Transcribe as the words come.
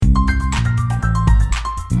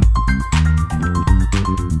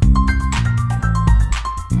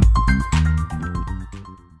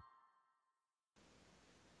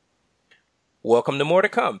Welcome to More to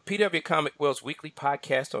Come, PW Comic World's weekly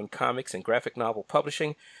podcast on comics and graphic novel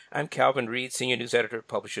publishing. I'm Calvin Reed, Senior News Editor of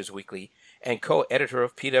Publishers Weekly and co-editor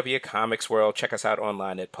of PW Comics World. Check us out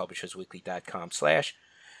online at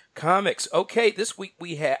publishersweekly.com/comics. Okay, this week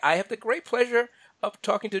I have the great pleasure of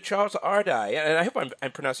talking to Charles Ardai, and I hope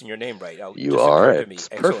I'm pronouncing your name right. You are. It's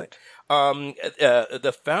excellent. Perfect.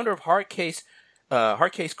 The founder of Hard Case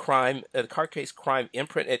Crime, the Hard Case Crime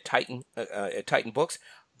imprint at Titan Books.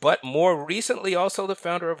 But more recently, also the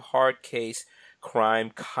founder of Hard Case Crime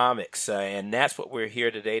Comics. And that's what we're here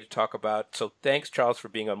today to talk about. So thanks, Charles, for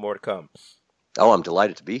being on More to Come. Oh, I'm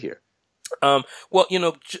delighted to be here. Well,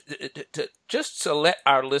 just to let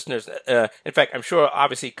our listeners, in fact, I'm sure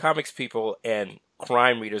obviously comics people and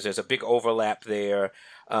crime readers, there's a big overlap there.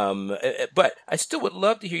 But I still would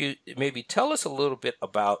love to hear you maybe tell us a little bit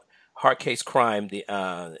about Hard Case Crime, the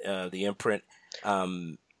imprint,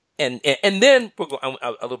 and then we'll go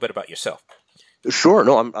a little bit about yourself. Sure.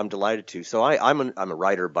 No, I'm delighted to. So I'm a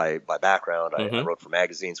writer by background. I wrote for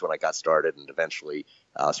magazines when I got started, and eventually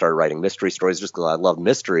started writing mystery stories just because I love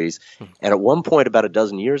mysteries. And at one point, about a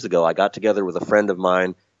dozen years ago, I got together with a friend of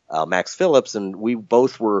mine, Max Phillips, and we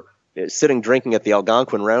both were sitting drinking at the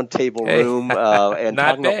Algonquin Round Table room and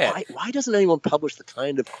talking about why doesn't anyone publish the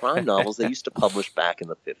kind of crime novels they used to publish back in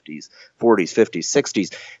the 50s, 40s, 50s,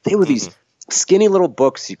 60s. They were these skinny little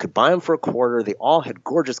books. You could buy them for $0.25. They all had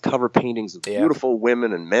gorgeous cover paintings of beautiful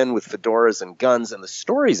women and men with fedoras and guns, and the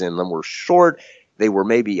stories in them were short. They were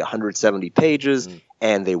maybe 170 pages,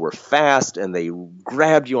 and they were fast, and they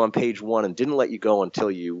grabbed you on page one and didn't let you go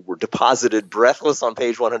until you were deposited breathless on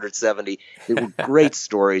page 170. They were great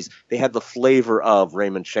stories. They had the flavor of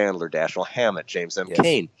Raymond Chandler, Dashiell Hammett, James M.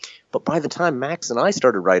 Cain. But by the time Max and I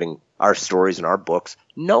started writing our stories and our books,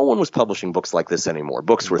 no one was publishing books like this anymore.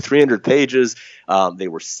 Books were 300 pages. They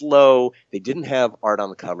were slow. They didn't have art on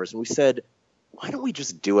the covers. And we said, why don't we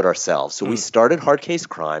just do it ourselves? So we started Hard Case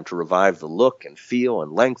Crime to revive the look and feel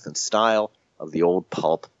and length and style of the old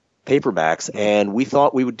pulp paperbacks. And we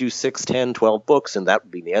thought we would do 6, 10, 12 books, and that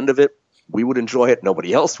would be the end of it. We would enjoy it.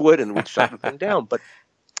 Nobody else would, and we'd shut the thing down. But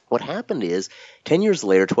what happened is 10 years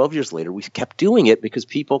later, 12 years later, we kept doing it because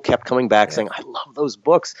people kept coming back saying, I love those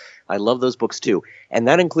books. I love those books too. And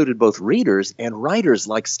that included both readers and writers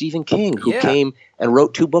like Stephen King, who came and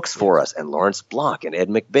wrote 2 books for us, and Lawrence Block and Ed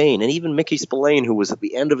McBain, and even Mickey Spillane, who was at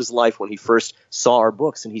the end of his life when he first saw our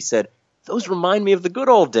books. And he said, those remind me of the good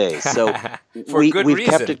old days. So we've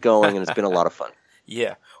kept it going, and it's been a lot of fun.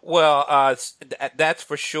 Yeah. Well, that's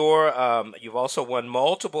for sure. You've also won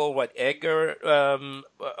multiple, Edgar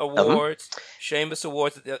awards, Shamus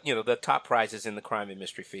awards, the top prizes in the crime and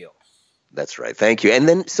mystery field. That's right. Thank you. And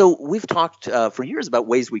then, so we've talked for years about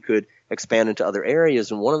ways we could expand into other areas.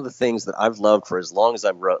 And one of the things that I've loved for as long as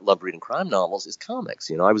I've loved reading crime novels is comics.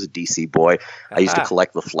 I was a DC boy. I used to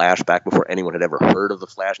collect The Flash back before anyone had ever heard of The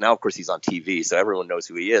Flash. Now, of course, he's on TV, so everyone knows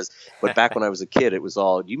who he is. But back when I was a kid, it was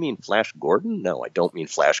all, do you mean Flash Gordon? No, I don't mean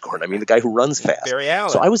Flash Gordon. I mean the guy who runs fast. Barry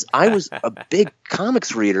Allen. So I was a big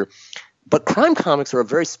comics reader. But crime comics are a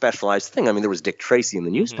very specialized thing. I mean, there was Dick Tracy in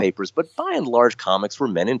the newspapers, but by and large, comics were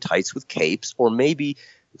men in tights with capes, or maybe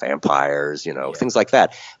vampires, things like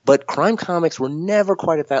that. But crime comics were never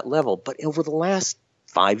quite at that level. But over the last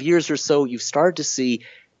 5 years or so, you've started to see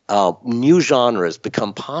new genres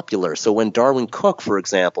become popular. So when Darwin Cook, for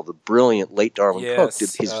example, the brilliant late Darwin Cook,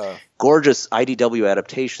 did his gorgeous IDW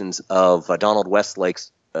adaptations of Donald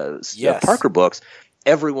Westlake's Parker books,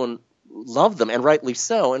 everyone loved them, and rightly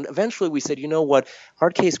so. And eventually we said, you know what,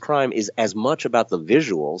 Hard Case Crime is as much about the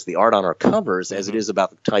visuals, the art on our covers, as it is about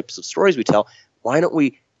the types of stories we tell. Why don't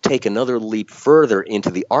we take another leap further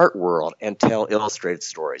into the art world and tell illustrated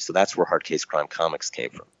stories? So that's where Hard Case Crime Comics came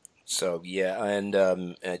from. So,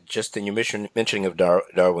 and just in your mentioning of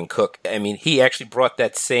Darwin Cook, I mean, he actually brought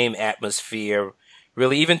that same atmosphere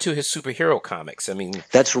really even to his superhero comics. I mean,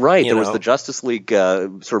 that's right. There was the Justice League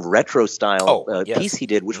sort of retro style piece he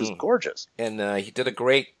did, which was gorgeous. And he did a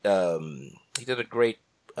great a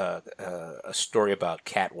story about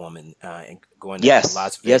Catwoman and going to Las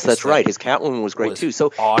Vegas. Yes, that's right. His Catwoman was great too.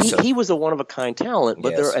 So awesome. He was a one-of-a-kind talent,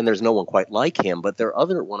 but there's no one quite like him. But there are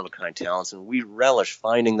other one-of-a-kind talents, and we relish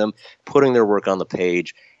finding them, putting their work on the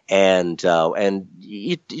page. And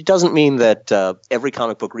it doesn't mean that every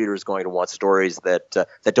comic book reader is going to want stories that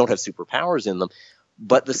don't have superpowers in them.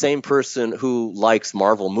 But the same person who likes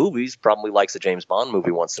Marvel movies probably likes a James Bond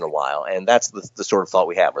movie once in a while. And that's the sort of thought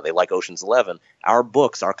we have, where they like Ocean's 11. Our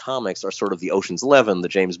books, our comics are sort of the Ocean's 11, the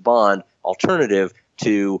James Bond alternative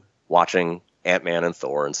to watching Ant-Man and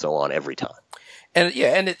Thor and so on every time.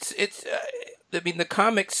 And it's I mean, the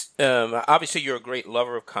comics. Obviously, you're a great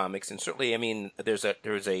lover of comics, and certainly, I mean, there's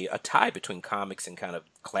a tie between comics and kind of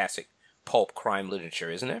classic pulp crime literature,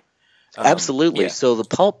 isn't there? Absolutely. Yeah. So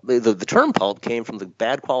the term pulp came from the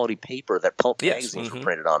bad quality paper that pulp Yes. magazines Mm-hmm. were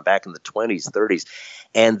printed on back in the 20s, 30s.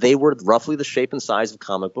 And they were roughly the shape and size of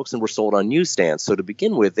comic books and were sold on newsstands. So to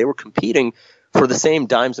begin with, they were competing for the same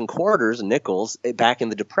dimes and quarters and nickels back in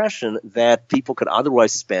the Depression that people could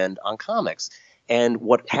otherwise spend on comics. And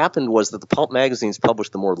what happened was that the pulp magazines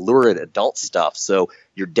published the more lurid adult stuff. So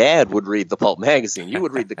your dad would read the pulp magazine. You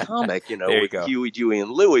would read the comic, with Huey, Dewey,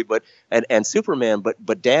 and Louie, and Superman.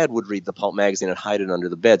 But dad would read the pulp magazine and hide it under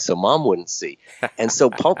the bed so mom wouldn't see. And so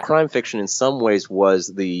pulp crime fiction in some ways was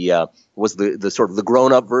the sort of the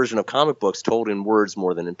grown up version of comic books told in words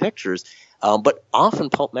more than in pictures. But often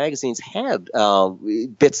pulp magazines had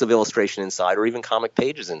bits of illustration inside or even comic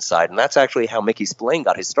pages inside. And that's actually how Mickey Spillane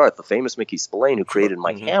got his start. The famous Mickey Spillane, who created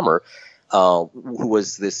Mike Hammer, who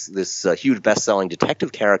was this huge best-selling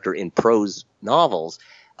detective character in prose novels,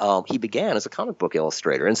 he began as a comic book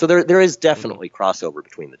illustrator. And so there is definitely crossover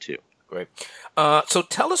between the two. Great. So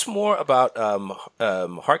tell us more about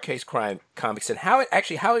Hard Case Crime Comics and how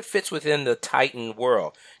it fits within the Titan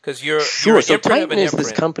world. Because you're so Titan is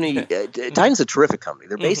this company. Titan's a terrific company.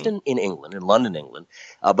 They're based in England, in London, England,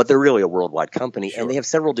 but they're really a worldwide company, and they have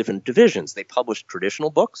several different divisions. They publish traditional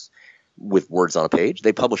books with words on a page.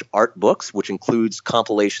 They publish art books, which includes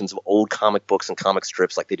compilations of old comic books and comic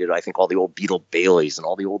strips, like they did, I think, all the old Beetle Baileys and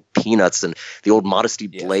all the old Peanuts and the old Modesty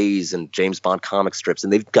Blaze and James Bond comic strips.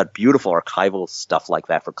 And they've got beautiful archival stuff like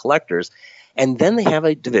that for collectors. And then they have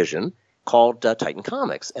a division called Titan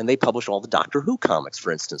Comics, and they publish all the Doctor Who comics,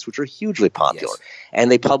 for instance, which are hugely popular. Yes.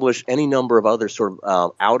 And they publish any number of other sort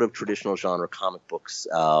of out of traditional genre comic books.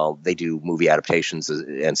 They do movie adaptations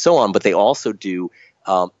and so on, but they also do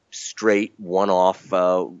straight one-off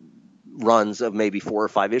runs of maybe 4 or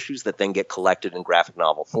 5 issues that then get collected in graphic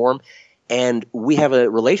novel form. And we have a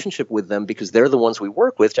relationship with them because they're the ones we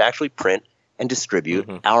work with to actually print and distribute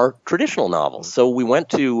our traditional novels. So we went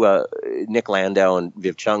to Nick Landau and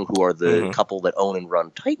Viv Chung, who are the couple that own and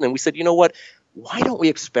run Titan, and we said, you know what, why don't we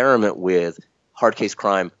experiment with Hard Case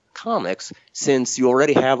Crime Comics, since you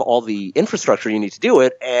already have all the infrastructure you need to do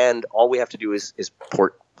it, and all we have to do is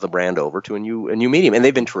port the brand over to a new medium. And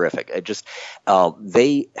they've been terrific.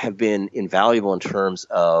 They have been invaluable in terms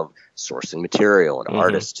of sourcing material and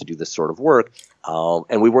artists to do this sort of work.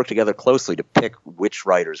 And we work together closely to pick which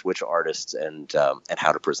writers, which artists, and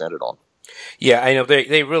how to present it all. Yeah, I know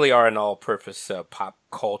they really are an all-purpose pop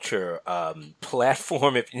culture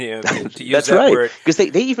platform, if to use That's that right. word. Because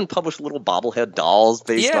they even publish little bobblehead dolls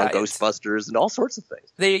based on Ghostbusters and all sorts of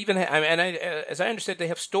things. They even have, as I understand, they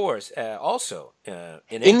have stores also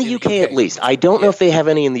in the UK at least. I don't know if they have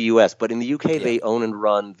any in the US, but in the UK they own and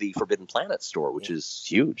run the Forbidden Planet store, which is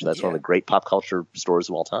huge. That's one of the great pop culture stores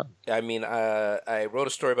of all time. I mean, I wrote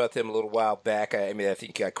a story about them a little while back. I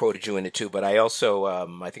think I quoted you in it too, but I also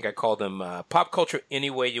I think I called them pop culture any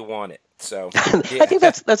way you want it. So I think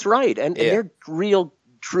that's right, and they're real,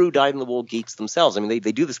 true, dyed-in-the-wool geeks themselves. I mean,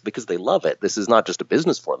 they do this because they love it. This is not just a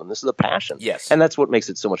business for them. This is a passion. Yes, and that's what makes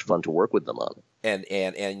it so much fun to work with them on. And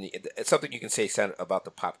it's something you can say about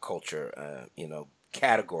the pop culture,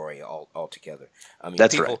 category altogether. I mean,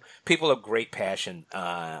 that's right. People of great passion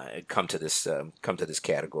come to this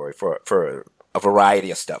category for a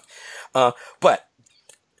variety of stuff. But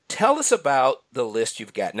tell us about the list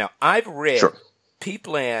you've got. Now, I've read. Sure.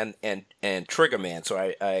 Peepland and Triggerman, so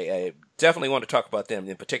I definitely want to talk about them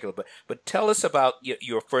in particular. But tell us about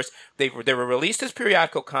your first. They were released as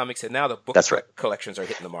periodical comics, and now the book collections are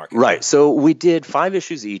hitting the market. Right. So we did 5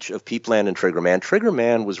 issues each of Peepland and Triggerman.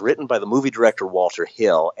 Triggerman was written by the movie director Walter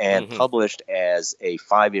Hill and published as a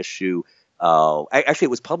 5-issue. Actually, it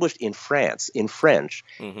was published in France, in French,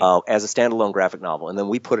 as a standalone graphic novel, and then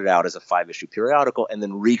we put it out as a 5-issue periodical, and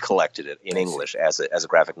then recollected it in English as a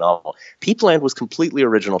graphic novel. Peepland was completely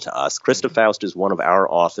original to us. Krista Faust is one of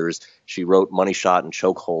our authors. She wrote Money Shot and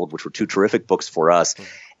Chokehold, which were 2 terrific books for us,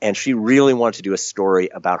 and she really wanted to do a story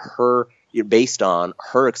about her, based on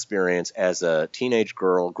her experience as a teenage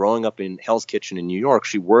girl growing up in Hell's Kitchen in New York.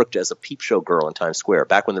 She worked as a peep show girl in Times Square,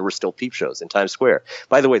 back when there were still peep shows in Times Square.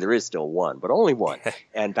 By the way, there is still one, but only one.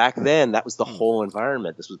 And back then, that was the whole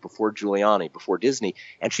environment. This was before Giuliani, before Disney.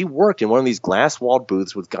 And she worked in one of these glass-walled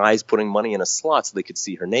booths with guys putting money in a slot so they could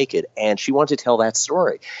see her naked. And she wanted to tell that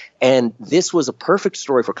story. And this was a perfect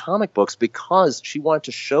story for comic books because she wanted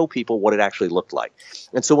to show people what it actually looked like.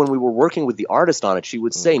 And so when we were working with the artist on it, she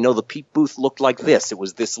would say, no, the peep booth booth looked like this. It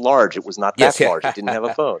was this large. It was not that large. It didn't have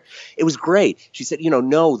a phone. It was great. She said,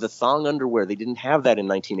 no, the thong underwear, they didn't have that in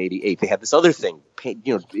 1988. They had this other thing,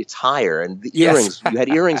 it's higher. And the earrings, you had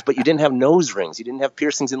earrings, but you didn't have nose rings. You didn't have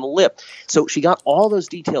piercings in the lip. So she got all those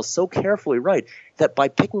details so carefully right that by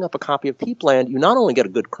picking up a copy of Peepland, you not only get a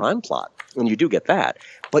good crime plot, and you do get that,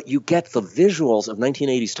 but you get the visuals of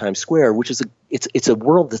 1980s Times Square, which is it's a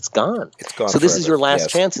world that's gone. It's gone. So this is your last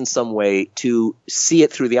chance in some way to see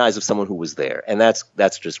it through the eyes of someone who was there, and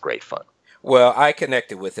that's just great fun. Well, I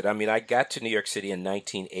connected with it. I mean, I got to New York City in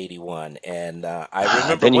 1981, and I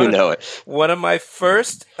remember one of my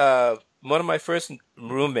first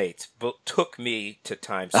roommates took me to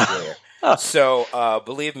Times Square. So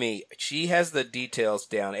believe me, she has the details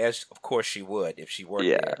down, as of course she would if she worked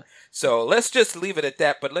there. So let's just leave it at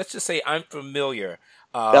that. But let's just say I'm familiar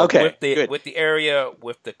with the area,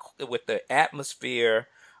 with the atmosphere.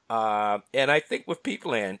 And I think with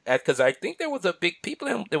Peepland, because I think there was a big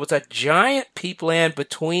Peepland, there was a giant Peepland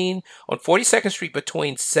on 42nd Street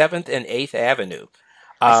between 7th and 8th Avenue.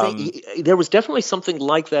 There was definitely something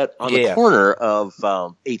like that on the corner of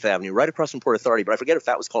 8th Avenue, right across from Port Authority, but I forget if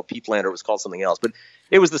that was called Peepland or it was called something else, but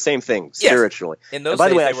it was the same thing, spiritually. In those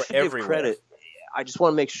days, they were everywhere. Credit. I just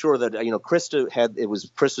want to make sure that, it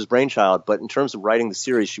was Krista's brainchild, but in terms of writing the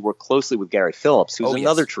series, she worked closely with Gary Phillips, who's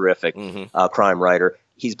another terrific crime writer.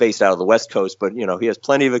 He's based out of the West Coast, but he has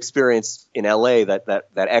plenty of experience in L.A. that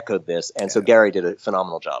echoed this, and so Gary did a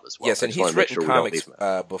phenomenal job as well. Yes, and he's written comics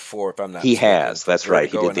before, if I'm not mistaken. He has, that's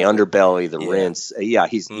right. He did the Underbelly, the Rinse.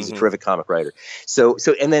 He's a terrific comic writer. So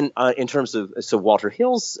and then in terms of Walter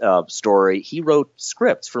Hill's story, he wrote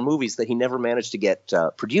scripts for movies that he never managed to get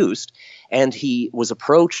produced, and he was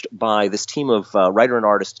approached by this team of writer and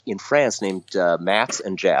artist in France named Mats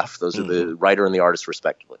and Jeff. Those are the writer and the artist,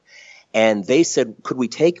 respectively. And they said, could we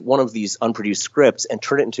take one of these unproduced scripts and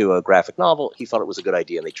turn it into a graphic novel? He thought it was a good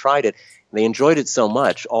idea, and they tried it. And they enjoyed it so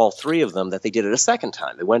much, all three of them, that they did it a second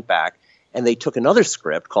time. They went back, and they took another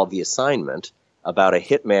script called The Assignment about a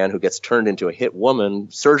hitman who gets turned into a hit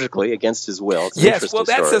woman surgically against his will. It's an interesting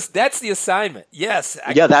story. That's The Assignment. Yes.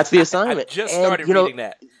 That's The Assignment. I just started reading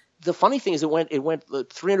that. The funny thing is it went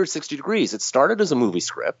 360 degrees. It started as a movie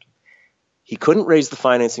script. He couldn't raise the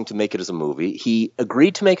financing to make it as a movie. He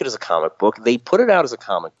agreed to make it as a comic book. They put it out as a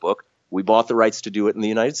comic book. We bought the rights to do it in the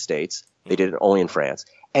United States. They did it only in France.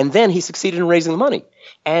 And then he succeeded in raising the money.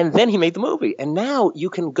 And then he made the movie. And now you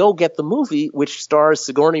can go get the movie, which stars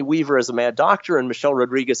Sigourney Weaver as a mad doctor and Michelle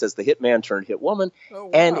Rodriguez as the hitman turned hit woman. Oh,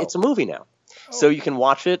 wow. And it's a movie now. So you can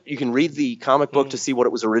watch it. You can read the comic book to see what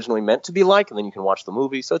it was originally meant to be like, and then you can watch the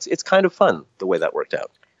movie. So it's kind of fun the way that worked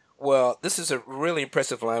out. Well, this is a really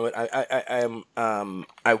impressive alignment.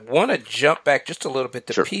 I want to jump back just a little bit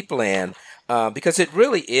to Peepland because it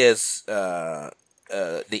really is the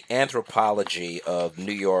anthropology of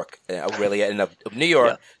New York, really, and of New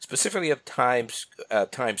York, specifically of Times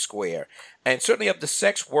Square, and certainly of the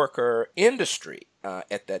sex worker industry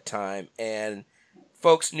at that time. And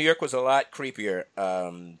folks, New York was a lot creepier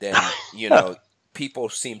than people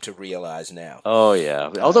seem to realize now. Oh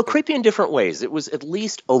yeah, although creepy in different ways. It was at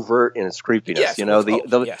least overt in its creepiness.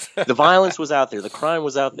 Yes, the violence was out there, the crime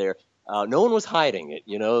was out there. No one was hiding it.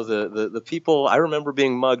 The people. I remember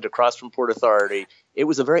being mugged across from Port Authority. It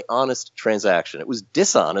was a very honest transaction. It was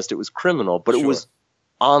dishonest. It was criminal, but it was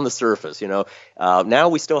on the surface. Now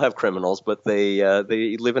we still have criminals, but they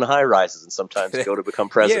live in high rises and sometimes go to become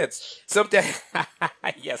presidents.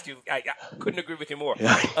 Yes, I couldn't agree with you more.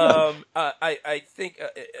 I think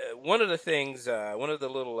one of the things, one of the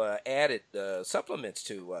little added supplements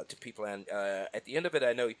to Peepland, at the end of it,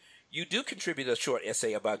 I know you do contribute a short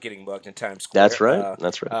essay about getting mugged in Times Square. That's right.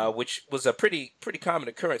 That's right. Which was a pretty common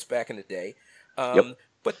occurrence back in the day.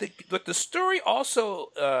 But the story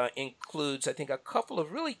also includes, I think, a couple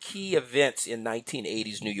of really key events in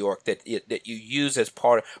 1980s New York that you use as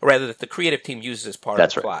part, or rather that the creative team uses as part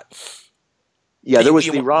of the plot. Yeah, there was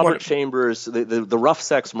the Robert Chambers, the rough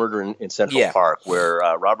sex murder in Central Park, where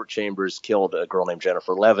Robert Chambers killed a girl named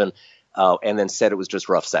Jennifer Levin. And then said it was just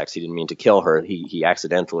rough sex. He didn't mean to kill her. He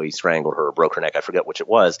accidentally strangled her or broke her neck. I forget which it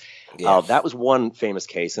was. That was one famous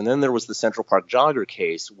case. And then there was the Central Park jogger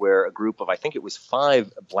case where a group of, I think it was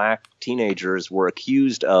 5 black teenagers were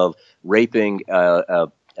accused of raping a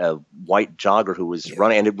white jogger who was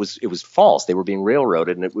running. And it was false. They were being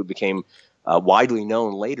railroaded, and it became widely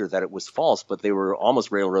known later that it was false, but they were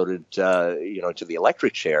almost railroaded to the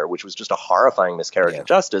electric chair, which was just a horrifying miscarriage of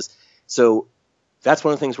justice. So that's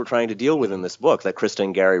one of the things we're trying to deal with in this book that Krista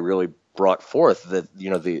and Gary really brought forth, that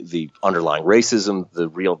the underlying racism, the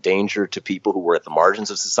real danger to people who were at the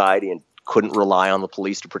margins of society and couldn't rely on the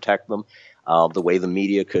police to protect them. the way the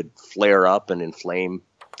media could flare up and inflame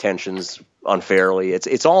tensions unfairly.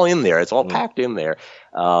 It's all in there. It's all packed in there.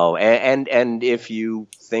 And if you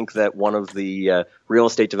think that one of the real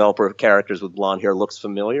estate developer characters with blonde hair looks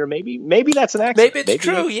familiar, maybe that's an accident. Maybe it's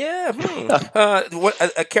true. Yeah.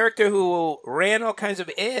 A character who ran all kinds of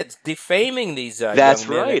ads defaming these that's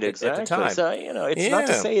young men right, at the time. So it's not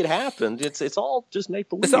to say it happened. It's all just make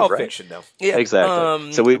believe. It's all right? fiction, though. Yeah,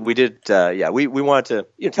 exactly. So we did. We wanted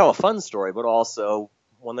to tell a fun story, but also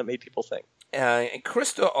one that made people think. And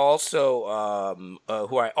Krista also,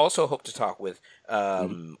 who I also hope to talk with,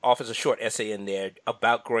 offers a short essay in there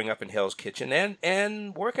about growing up in Hell's Kitchen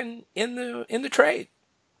and working in the trade.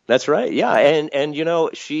 That's right. Yeah, and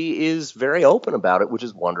she is very open about it, which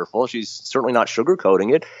is wonderful. She's certainly not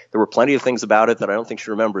sugarcoating it. There were plenty of things about it that I don't think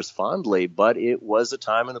she remembers fondly, but it was a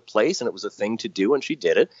time and a place, and it was a thing to do, and she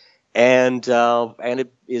did it. And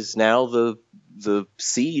it is now the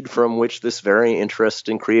seed from which this very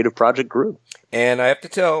interesting creative project grew. And I have to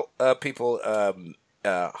tell people,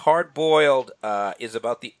 Hard Boiled is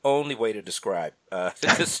about the only way to describe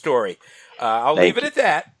this story. I'll leave it at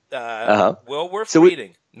that. Well worth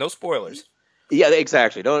reading. No spoilers. Yeah,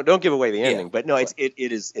 exactly. Don't give away the ending. But no,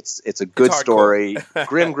 it's a good story,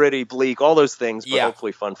 grim, gritty, bleak, all those things, but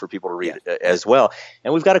hopefully fun for people to read as well.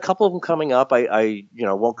 And we've got a couple of them coming up. I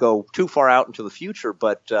won't go too far out into the future,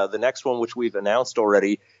 but the next one, which we've announced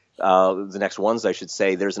already, the next ones I should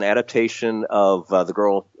say, there's an adaptation of The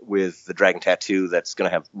Girl with the Dragon Tattoo that's going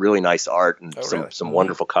to have really nice art and some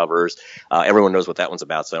wonderful covers. Everyone knows what that one's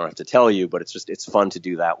about, so I don't have to tell you, but it's fun to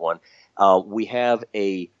do that one. We have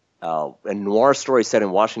a noir story set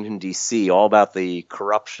in Washington, D.C., all about the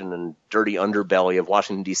corruption and dirty underbelly of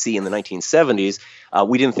Washington, D.C. in the 1970s.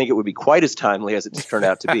 We didn't think it would be quite as timely as it's turned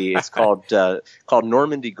out to be. It's called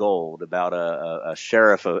Normandy Gold, about a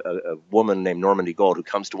sheriff, a woman named Normandy Gold, who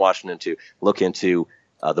comes to Washington to look into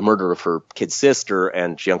the murder of her kid sister,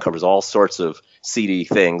 and she uncovers all sorts of seedy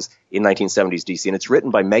things in 1970s D.C. And it's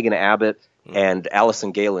written by Megan Abbott and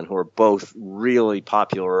Allison Galen, who are both really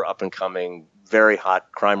popular, up-and-coming, very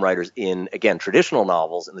hot crime writers in, again, traditional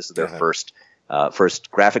novels, and this is their first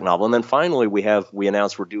graphic novel. And then finally, we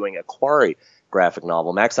announced we're doing a Quarry graphic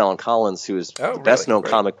novel. Max Allan Collins, who is the best-known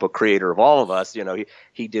comic book creator of all of us,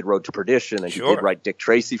 he did Road to Perdition, and he did write Dick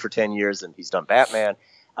Tracy for 10 years, and he's done Batman.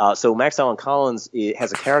 So Max Allan Collins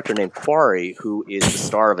has a character named Quarry, who is the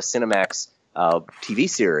star of a Cinemax TV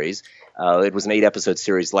series. It was an 8-episode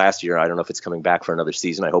series last year. I don't know if it's coming back for another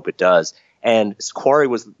season. I hope it does. And Quarry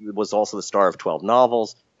was also the star of 12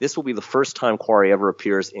 novels. This will be the first time Quarry ever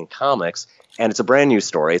appears in comics, and it's a brand new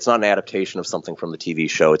story. It's not an adaptation of something from the TV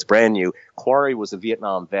show. It's brand new. Quarry was a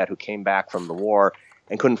Vietnam vet who came back from the war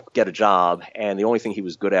and couldn't get a job, and the only thing he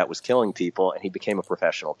was good at was killing people, and he became a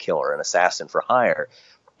professional killer, an assassin for hire.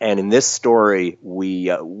 And in this story,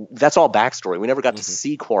 that's all backstory. We never got to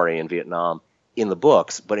see Quarry in Vietnam in the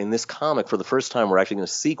books, but in this comic, for the first time, we're actually going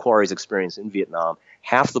to see Quarry's experience in Vietnam.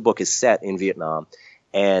 Half the book is set in Vietnam,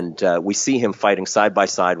 and we see him fighting side by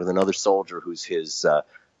side with another soldier who's his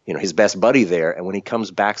best buddy there. And when he comes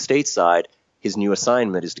back stateside, his new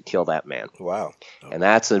assignment is to kill that man. Wow. And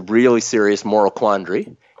that's a really serious moral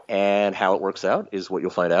quandary, and how it works out is what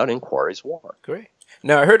you'll find out in Quarry's War. Great.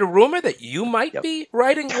 Now, I heard a rumor that you might be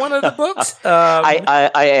writing one of the books. I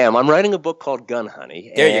am. I'm writing a book called Gun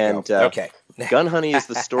Honey. There you go. Okay. Gun Honey is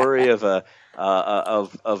the story of a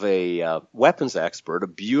weapons expert, a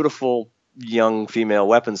beautiful young female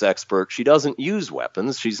weapons expert. She doesn't use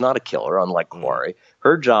weapons. She's not a killer, unlike Quarry.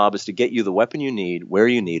 Her job is to get you the weapon you need, where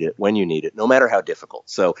you need it, when you need it, no matter how difficult.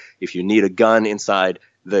 So if you need a gun inside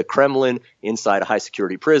the Kremlin, inside a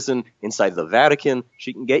high-security prison, inside the Vatican,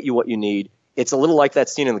 she can get you what you need. It's a little like that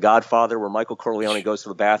scene in The Godfather where Michael Corleone goes to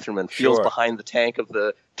the bathroom and feels behind the tank of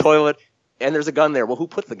the toilet, and there's a gun there. Well, who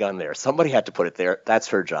put the gun there? Somebody had to put it there. That's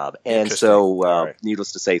her job. And so,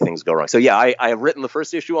 needless to say, things go wrong. So, yeah, I have written the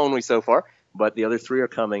first issue only so far, but the other 3 are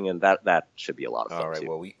coming, and that should be a lot of fun. All right, too.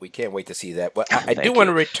 well, we can't wait to see that. But I do want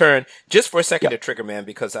to return just for a second to Trigger Man,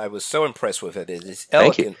 because I was so impressed with it. It is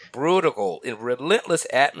elegant, brutal, in relentless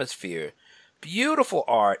atmosphere, beautiful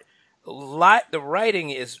art. The writing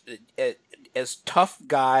is as tough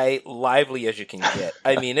guy, lively as you can get.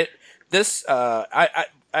 I mean,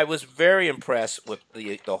 I was very impressed with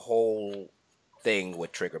the whole thing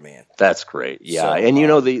with Trigger Man. That's great. Yeah, so,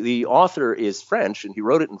 and the author is French, and he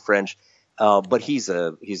wrote it in French, but he's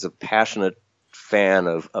a passionate fan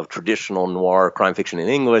of traditional noir crime fiction in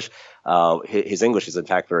English. His English is in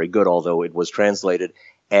fact very good, although it was translated.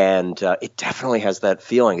 And it definitely has that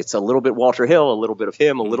feeling. It's a little bit Walter Hill, a little bit of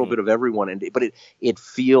him, a little bit of everyone, but it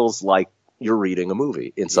feels like you're reading a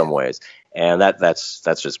movie in some ways, and that's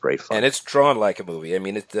just great fun. And it's drawn like a movie. I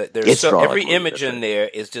mean, every image in there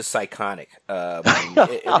is just iconic.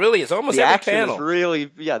 It really is. Almost the every action panel. Is really,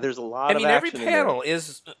 there's a lot. I mean, every panel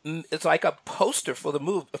is it's like a poster for the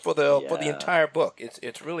for the entire book.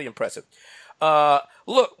 It's really impressive.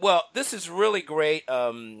 Look, well, this is really great.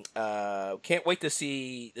 Can't wait to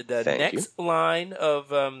see the next line of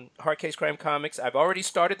Hard Case Crime Comics. I've already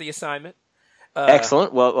started the assignment.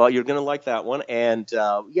 Excellent. Well, you're going to like that one, and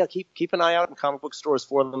keep an eye out in comic book stores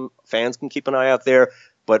for them. Fans can keep an eye out there,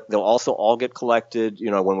 but they'll also all get collected.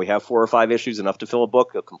 When we have 4 or 5 issues, enough to fill a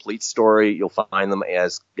book, a complete story, you'll find them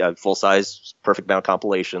as full size, perfect bound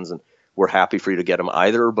compilations, and we're happy for you to get them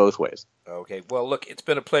either or both ways. Okay. Well, look, it's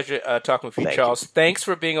been a pleasure talking with you, Charles. Thanks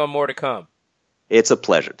for being on More to Come. It's a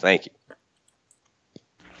pleasure. Thank you.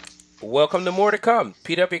 Welcome to More to Come,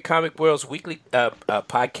 PW Comic World's weekly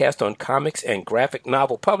podcast on comics and graphic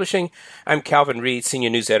novel publishing. I'm Calvin Reed, Senior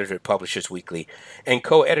News Editor at Publishers Weekly and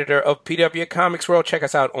co-editor of PW Comics World. Check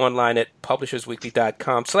us out online at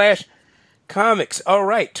publishersweekly.com/comics. All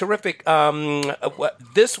right, terrific.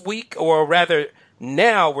 This week, or rather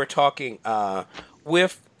now, we're talking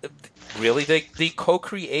with really the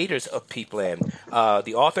co-creators of Peepland,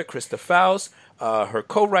 the author Krista Fowles, her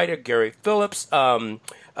co-writer Gary Phillips.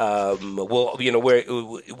 We'll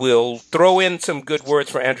throw in some good words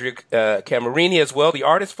for Andrea Camerini as well, the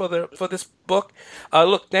artist for this book.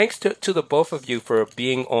 Look, thanks to the both of you for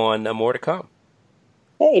being on More to Come.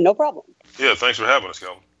 Hey, no problem. Yeah, thanks for having us,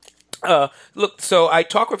 Calvin. Look, so I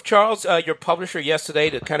talked with Charles, your publisher, yesterday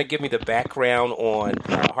to kind of give me the background on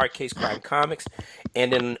Hard Case Crime Comics,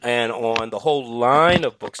 and on the whole line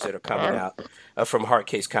of books that are coming out from Hard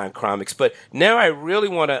Case Crime Comics. But now I really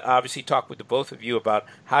want to obviously talk with the both of you about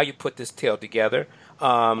how you put this tale together.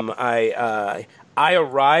 I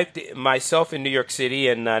arrived myself in New York City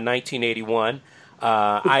in 1981.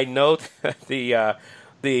 I know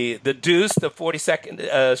the Deuce, the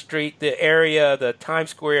 42nd Street, the area, the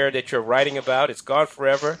Times Square that you're writing about, it's gone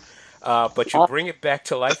forever, but you bring it back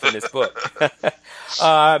to life in this book.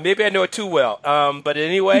 Maybe I know it too well, but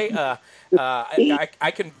anyway,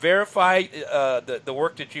 I can verify the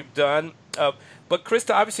work that you've done. But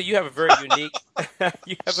Krista, obviously, you have a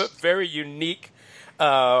very unique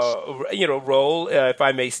role, if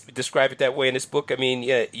I may describe it that way in this book. I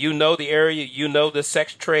mean, you know the area, you know the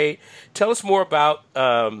sex trade. Tell us more about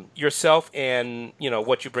yourself and,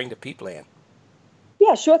 what you bring to Peepland.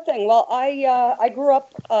 Yeah, sure thing. Well, I grew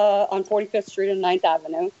up on 45th Street and 9th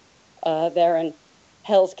Avenue, there in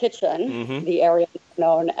Hell's Kitchen, the area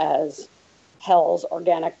known as Hell's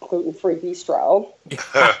Organic Gluten-Free Bistro. Okay.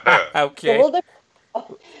 It's a little different.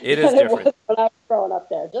 It is different. It was when I was growing up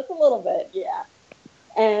there, just a little bit, yeah.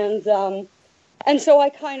 And so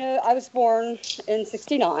I was born in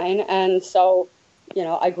 69, and so,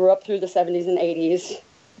 I grew up through the 70s and 80s,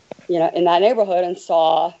 in that neighborhood, and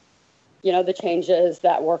saw, the changes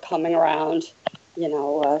that were coming around,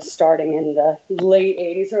 starting in the late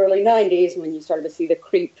 80s, early 90s, when you started to see the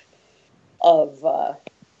creep of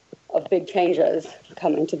big changes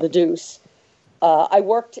coming to the Deuce. I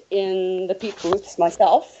worked in the Peep booths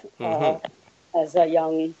myself as a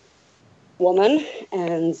young woman,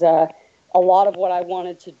 and a lot of what I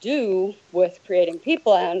wanted to do with creating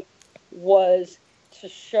Peepland was to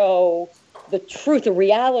show the truth, the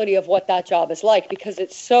reality of what that job is like, because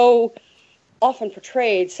it's so often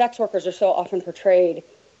portrayed, sex workers are so often portrayed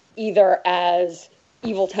either as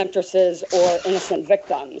evil temptresses or innocent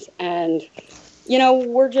victims, and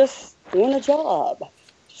we're just doing a job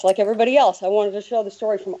just like everybody else. I wanted to show the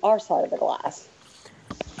story from our side of the glass.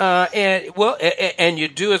 And you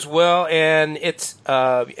do as well, and it's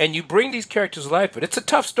and you bring these characters to life, but it's a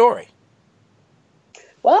tough story.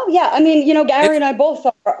 Well, yeah, I mean, Gary and I both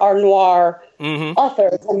are noir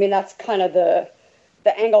authors. I mean, that's kind of the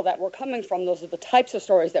angle that we're coming from. Those are the types of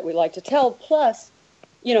stories that we like to tell. Plus,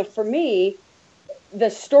 for me, the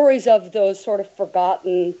stories of those sort of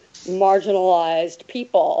forgotten, marginalized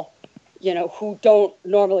people, who don't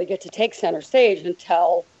normally get to take center stage and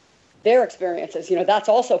tell their experiences, that's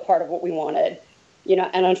also part of what we wanted,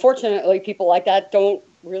 and unfortunately people like that don't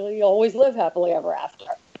really always live happily ever after.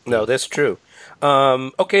 No, that's true.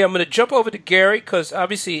 Okay, I'm going to jump over to Gary, because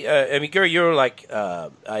obviously, Gary, you're like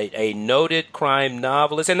a noted crime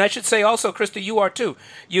novelist, and I should say also, Krista, you are too.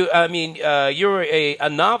 You're a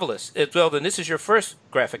novelist as well. Then this is your first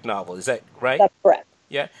graphic novel, is that right? That's correct.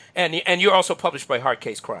 Yeah, and you're also published by Hard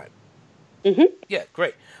Case Crime. Yeah,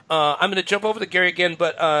 great. I'm going to jump over to Gary again,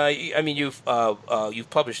 but I mean, you've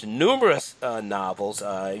published numerous novels.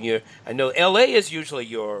 I know L.A. is usually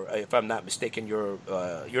your, if I'm not mistaken, your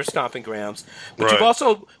stomping grounds. But you've Right.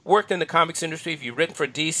 also worked in the comics industry. You've written for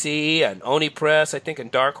DC and Oni Press, I think,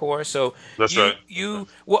 and Dark Horse. So That's right.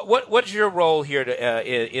 what's your role here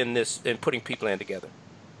in this in putting People Land together?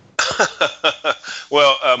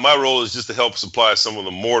 Well, my role is just to help supply some of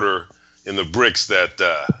the mortar and the bricks that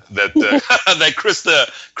that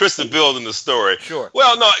Krista built in the story. Sure.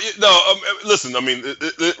 Well, no. Listen, I mean,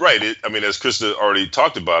 right. I mean, as Krista already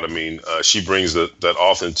talked about, I mean, she brings that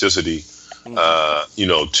authenticity,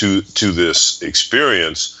 to this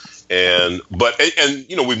experience, and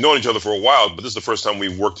we've known each other for a while, but this is the first time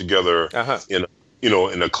we've worked together in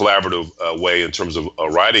a collaborative way in terms of a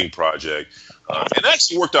writing project. And it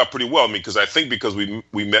actually worked out pretty well. I mean, because we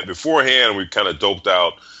met beforehand and we kind of doped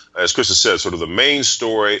out, as Krista said, sort of the main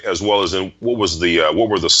story as well as in what were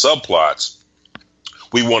the subplots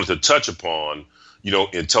we wanted to touch upon,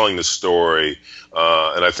 in telling the story.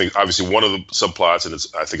 And I think obviously one of the subplots, and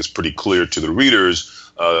I think it's pretty clear to the readers,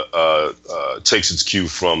 takes its cue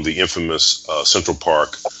from the infamous Central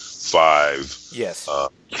Park 5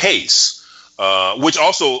 case. Which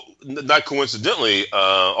also, not coincidentally,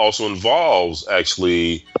 also involves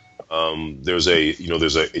actually there's a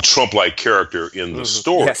Trump-like character in the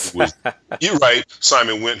story. Yes. You're right,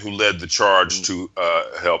 Simon Went, who led the charge to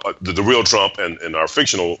help the real Trump, and our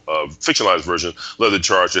fictionalized version led the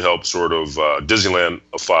charge to help sort of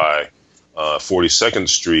Disneylandify 42nd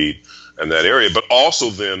Street and that area, but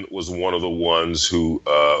also then was one of the ones who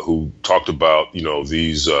talked about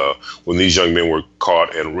these when these young men were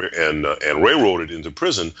caught and railroaded into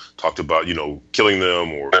prison, talked about killing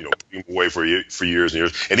them or putting them away for years and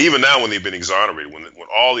years, and even now when they've been exonerated, when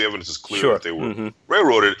all the evidence is clear that they were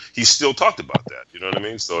railroaded, he still talked about that. You know what I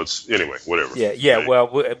mean? So it's anyway, whatever. Yeah. Right?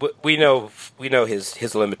 Well, we know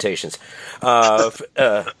his limitations,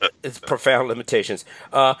 his profound limitations.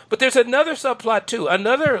 But there's another subplot too,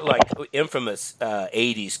 another like infamous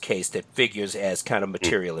 80s case that figures as kind of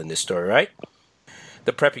material in this story, right?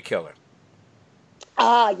 The Preppy Killer.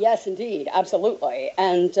 Yes, indeed. Absolutely.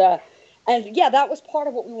 And yeah, that was part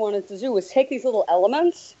of what we wanted to do, was take these little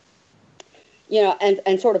elements,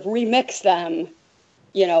 and sort of remix them,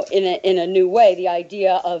 in a new way. The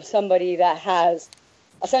idea of somebody that has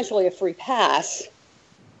essentially a free pass,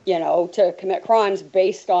 to commit crimes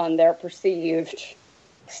based on their perceived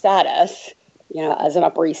status, as an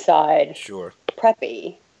Upper East Side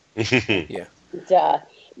preppy. Yeah. And,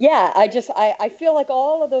 I feel like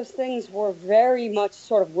all of those things were very much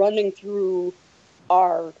sort of running through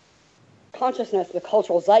our consciousness, the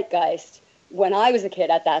cultural zeitgeist, when I was a kid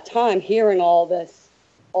at that time, hearing all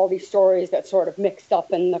these stories that sort of mixed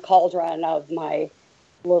up in the cauldron of my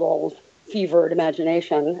little fevered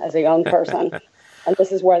imagination as a young person. And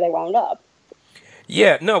this is where they wound up.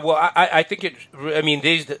 Yeah, no, well, I think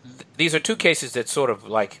these are two cases that sort of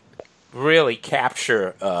like really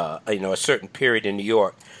capture, a certain period in New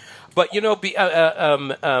York. But,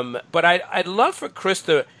 but I'd love for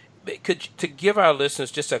Krista to give our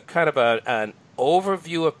listeners just a kind of an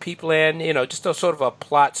overview of People Land, just a sort of a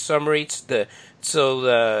plot summary, just to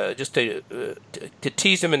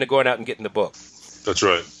tease them into going out and getting the book. That's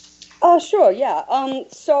right. Sure, yeah.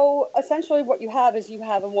 So essentially what you have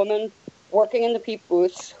a woman working in the peep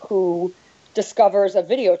booths who discovers a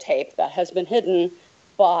videotape that has been hidden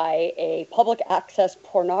by a public access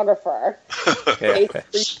pornographer.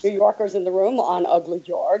 New Yorkers in the room on Ugly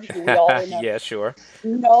George, who we all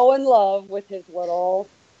know and love with his little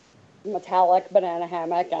metallic banana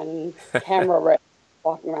hammock and camera rig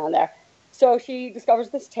walking around there. So she discovers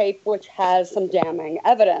this tape, which has some damning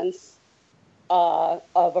evidence of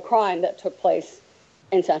a crime that took place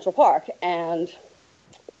in Central Park, and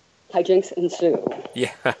hijinks ensue.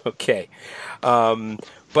 Yeah, okay.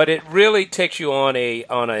 But it really takes you on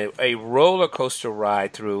a roller coaster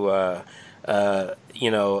ride through at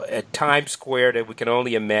Times Square that we can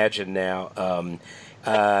only imagine now.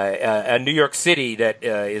 A New York City that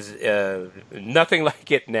is nothing like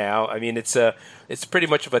it now. I mean, it's pretty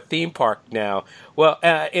much of a theme park now. Well,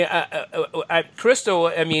 Crystal,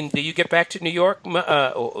 I mean, do you get back to New York?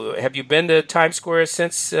 Have you been to Times Square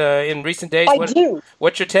since in recent days? I do.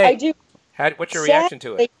 What's your take? I do. What's your reaction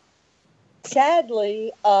to it?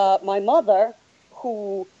 Sadly, my mother,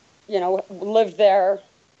 who lived there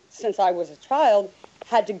since I was a child,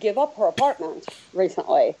 had to give up her apartment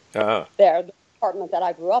recently. There, the apartment that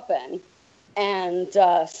I grew up in, and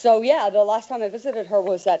the last time I visited her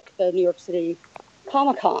was at the New York City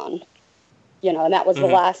Comic-Con, and that was the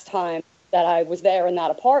last time that I was there in that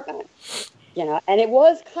apartment, and it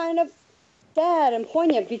was kind of sad and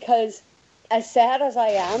poignant because as sad as I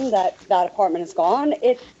am that that apartment is gone,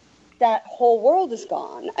 that whole world is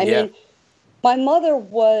gone. I mean, my mother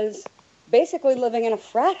was basically living in a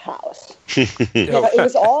frat house. It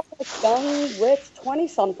was all young, rich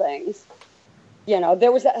 20-somethings.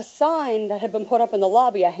 There was a sign that had been put up in the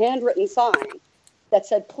lobby, a handwritten sign that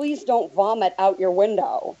said, "Please don't vomit out your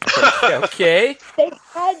window." Okay. They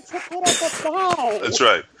had to put up a sign. That's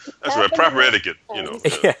right. Proper etiquette,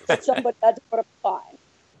 Somebody had to put up a sign.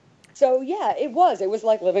 So, yeah, it was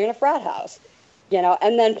like living in a frat house,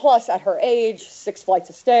 and then plus at her age, 6 flights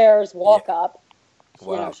of stairs, walk up.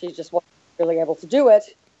 Wow. She just wasn't really able to do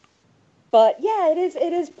it. But yeah,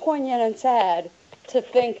 it is poignant and sad to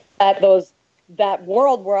think that that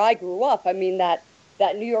world where I grew up, I mean, that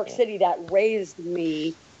New York City that raised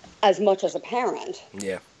me as much as a parent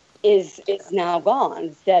is now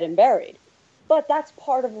gone, dead and buried. But that's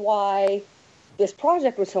part of why this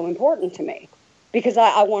project was so important to me, because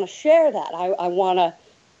I want to share that. I want to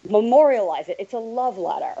memorialize it. It's a love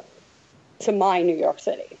letter to my New York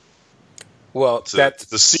City. Well, it's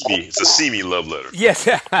a seamy love letter. Yes.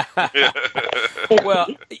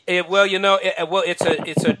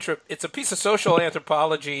 It's a piece of social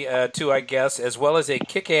anthropology too, I guess, as well as a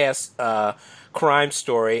kick-ass crime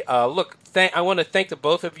story. Look, I want to thank the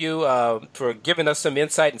both of you for giving us some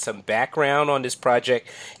insight and some background on this project,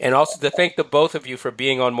 and also to thank the both of you for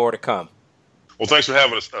being on More to Come. Well, thanks for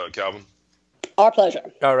having us, Calvin. Our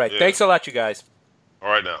pleasure. All right. Yeah. Thanks a lot, you guys. All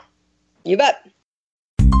right now. You bet.